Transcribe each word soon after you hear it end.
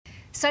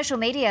Social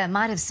media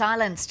might have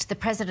silenced the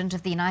President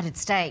of the United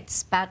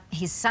States, but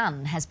his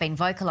son has been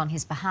vocal on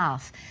his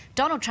behalf.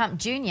 Donald Trump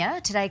Jr.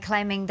 today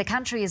claiming the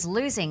country is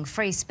losing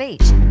free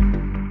speech.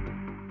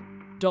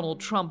 Donald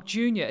Trump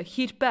Jr.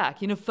 hit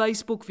back in a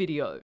Facebook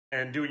video.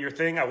 And doing your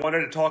thing, I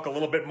wanted to talk a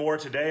little bit more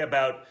today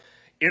about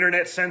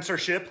internet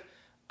censorship.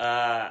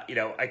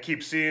 I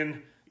keep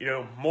seeing,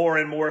 more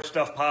and more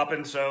stuff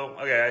popping. So,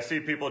 okay, I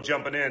see people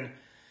jumping in.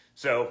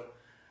 So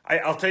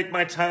I'll take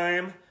my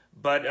time.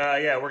 But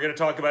we're going to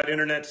talk about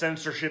internet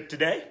censorship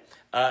today.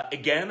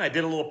 Again, I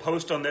did a little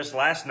post on this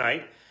last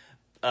night.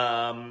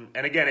 And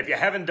again, if you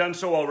haven't done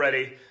so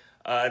already,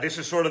 this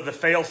is sort of the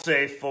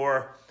fail-safe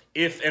for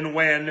if and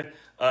when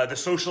the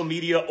social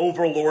media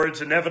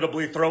overlords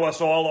inevitably throw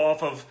us all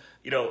off of,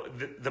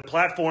 the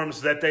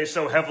platforms that they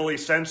so heavily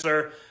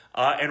censor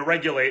and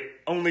regulate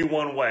only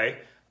one way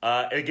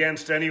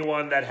against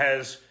anyone that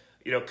has,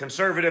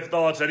 conservative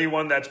thoughts,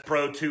 anyone that's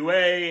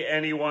pro-2A,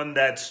 anyone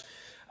that's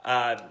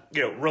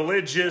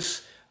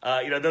religious,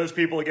 those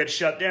people get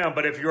shut down.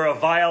 But if you're a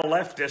vile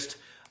leftist,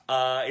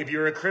 if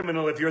you're a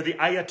criminal, if you're the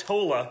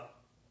Ayatollah,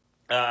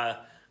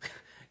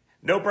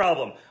 no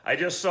problem. I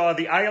just saw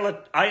the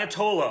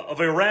Ayatollah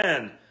of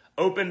Iran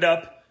opened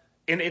up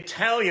an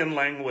Italian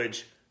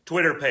language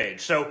Twitter page.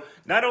 So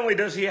not only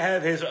does he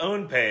have his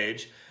own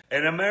page,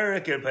 an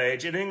American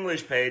page, an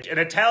English page, an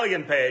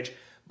Italian page,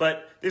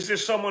 but this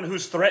is someone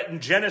who's threatened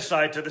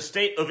genocide to the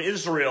state of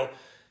Israel.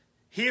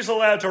 He's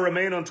allowed to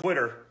remain on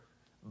Twitter,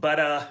 but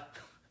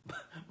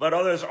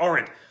others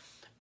aren't.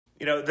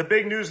 The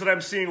big news that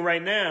I'm seeing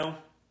right now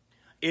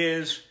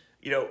is,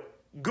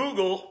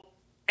 Google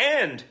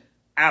and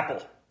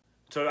Apple.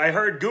 So I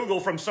heard Google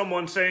from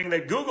someone saying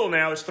that Google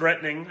now is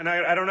threatening, and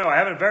I don't know, I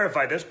haven't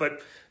verified this, but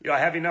I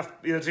have enough,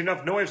 there's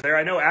enough noise there.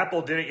 I know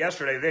Apple did it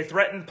yesterday. They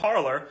threatened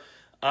Parler,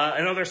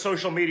 another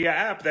social media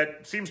app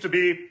that seems to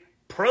be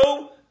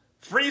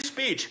pro-free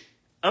speech.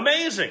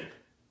 Amazing.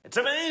 It's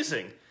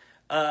amazing.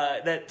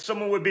 That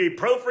someone would be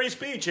pro-free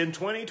speech in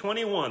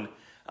 2021.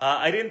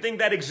 I didn't think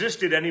that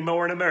existed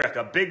anymore in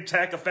America. Big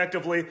tech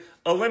effectively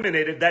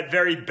eliminated that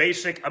very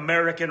basic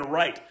American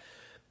right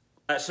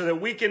so that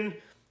we can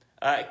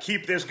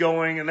keep this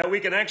going and that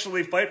we can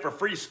actually fight for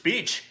free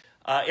speech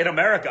in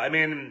America. I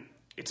mean,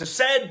 it's a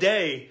sad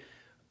day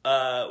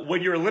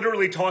when you're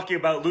literally talking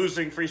about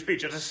losing free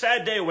speech. It's a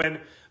sad day when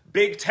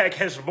big tech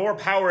has more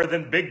power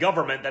than big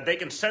government, that they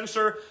can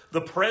censor the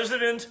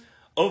president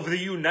of the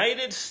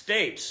United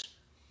States.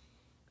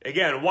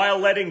 Again, while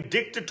letting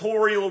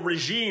dictatorial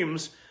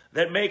regimes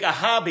that make a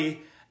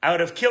hobby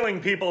out of killing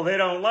people they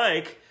don't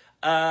like,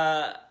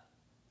 they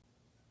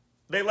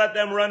let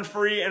them run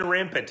free and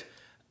rampant.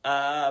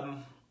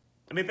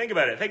 Think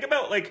about it. Think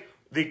about,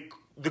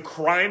 the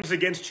crimes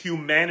against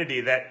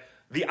humanity that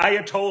the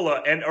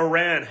Ayatollah and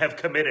Iran have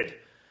committed.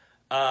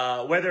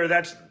 Whether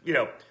that's,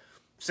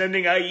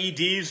 sending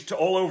IEDs to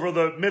all over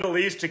the Middle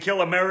East to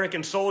kill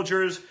American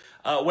soldiers,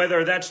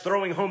 whether that's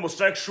throwing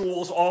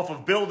homosexuals off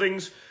of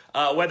buildings,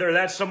 whether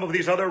that's some of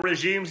these other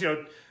regimes,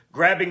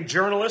 grabbing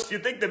journalists.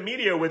 You'd think the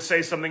media would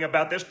say something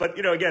about this, but,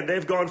 again,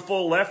 they've gone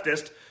full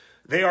leftist.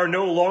 They are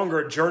no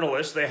longer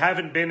journalists. They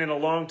haven't been in a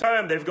long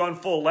time. They've gone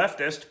full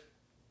leftist.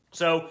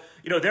 So,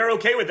 they're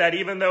okay with that,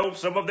 even though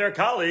some of their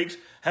colleagues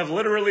have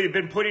literally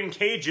been put in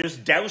cages,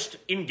 doused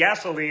in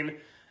gasoline,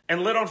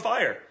 and lit on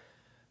fire.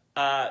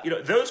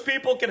 Those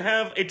people can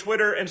have a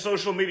Twitter and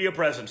social media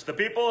presence. The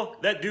people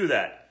that do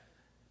that.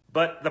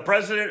 But the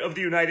President of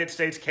the United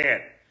States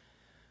can't.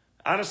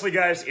 Honestly,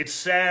 guys, it's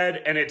sad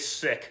and it's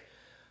sick.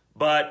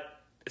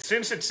 But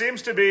since it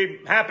seems to be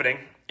happening,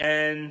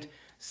 and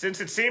since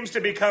it seems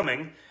to be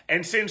coming,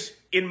 and since,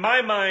 in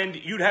my mind,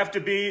 you'd have to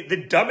be the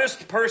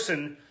dumbest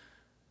person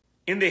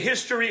in the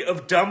history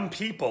of dumb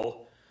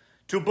people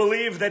to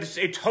believe that it's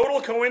a total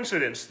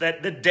coincidence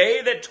that the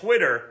day that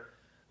Twitter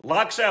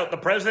locks out the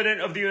President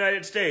of the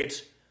United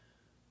States,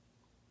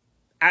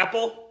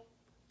 Apple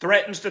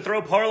threatens to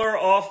throw Parler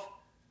off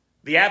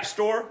the App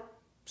Store.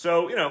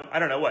 So, I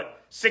don't know what,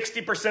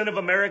 60% of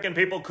American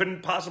people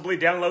couldn't possibly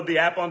download the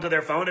app onto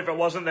their phone if it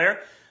wasn't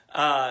there.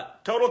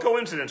 Total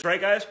coincidence, right,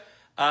 guys?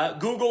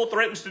 Google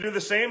threatens to do the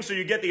same, so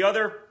you get the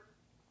other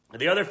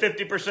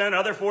 50%,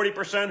 other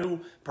 40% who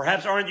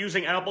perhaps aren't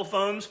using Apple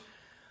phones.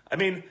 I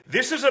mean,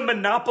 this is a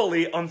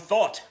monopoly on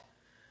thought.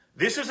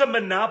 This is a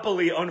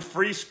monopoly on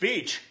free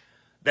speech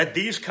that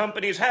these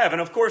companies have.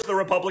 And of course, the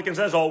Republicans,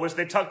 as always,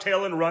 they tuck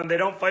tail and run. They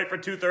don't fight for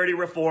 230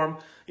 reform.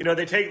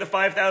 They take the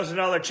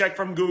 $5,000 check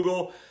from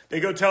Google.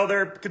 They go tell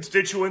their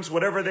constituents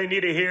whatever they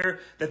need to hear,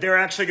 that they're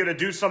actually going to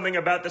do something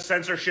about the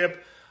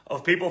censorship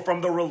of people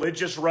from the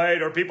religious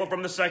right or people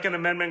from the Second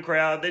Amendment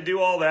crowd. They do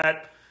all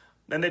that.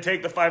 Then they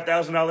take the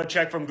 $5,000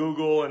 check from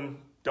Google and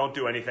don't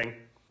do anything.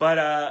 But,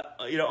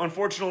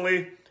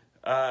 unfortunately,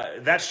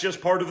 that's just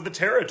part of the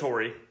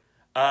territory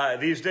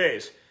these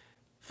days.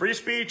 Free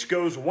speech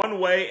goes one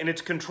way, and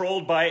it's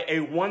controlled by a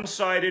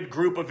one-sided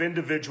group of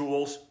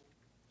individuals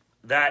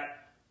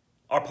that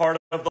are part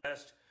of the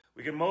West.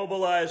 We can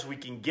mobilize, we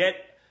can get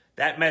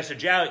that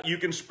message out, you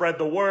can spread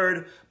the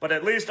word, but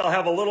at least I'll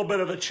have a little bit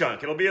of the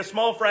chunk. It'll be a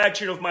small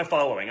fraction of my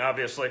following,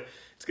 obviously.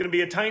 It's going to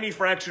be a tiny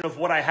fraction of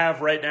what I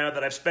have right now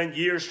that I've spent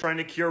years trying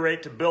to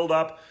curate, to build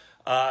up.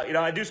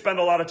 I do spend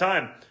a lot of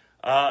time,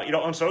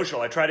 on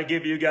social. I try to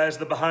give you guys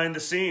the behind the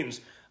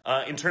scenes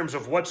in terms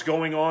of what's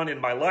going on in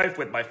my life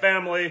with my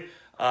family,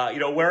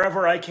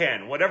 wherever I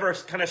can, whatever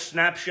kind of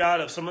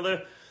snapshot of some of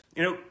the,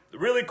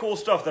 really cool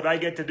stuff that I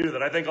get to do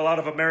that I think a lot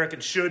of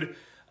Americans should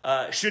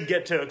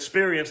get to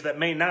experience that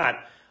may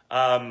not.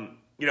 I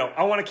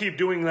want to keep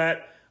doing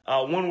that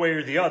one way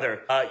or the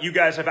other. You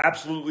guys have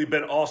absolutely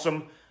been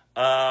awesome.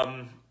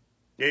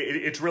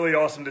 It's really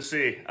awesome to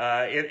see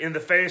in the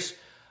face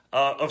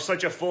of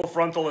such a full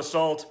frontal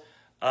assault,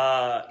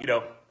 on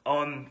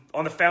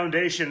the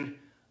foundation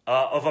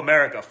of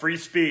America, free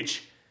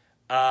speech.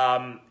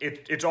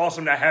 It's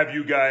awesome to have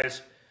you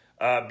guys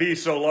be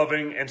so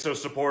loving and so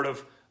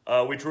supportive.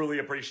 We truly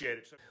appreciate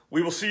it.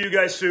 We will see you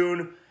guys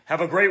soon.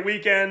 Have a great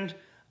weekend.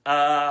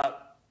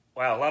 Wow,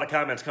 a lot of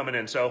comments coming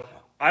in. So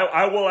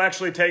I will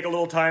actually take a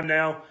little time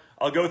now.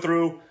 I'll go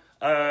through,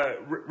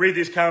 read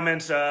these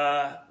comments,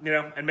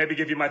 and maybe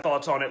give you my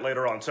thoughts on it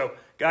later on. So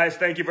guys,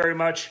 thank you very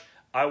much.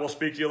 I will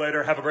speak to you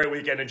later. Have a great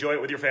weekend. Enjoy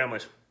it with your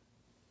families.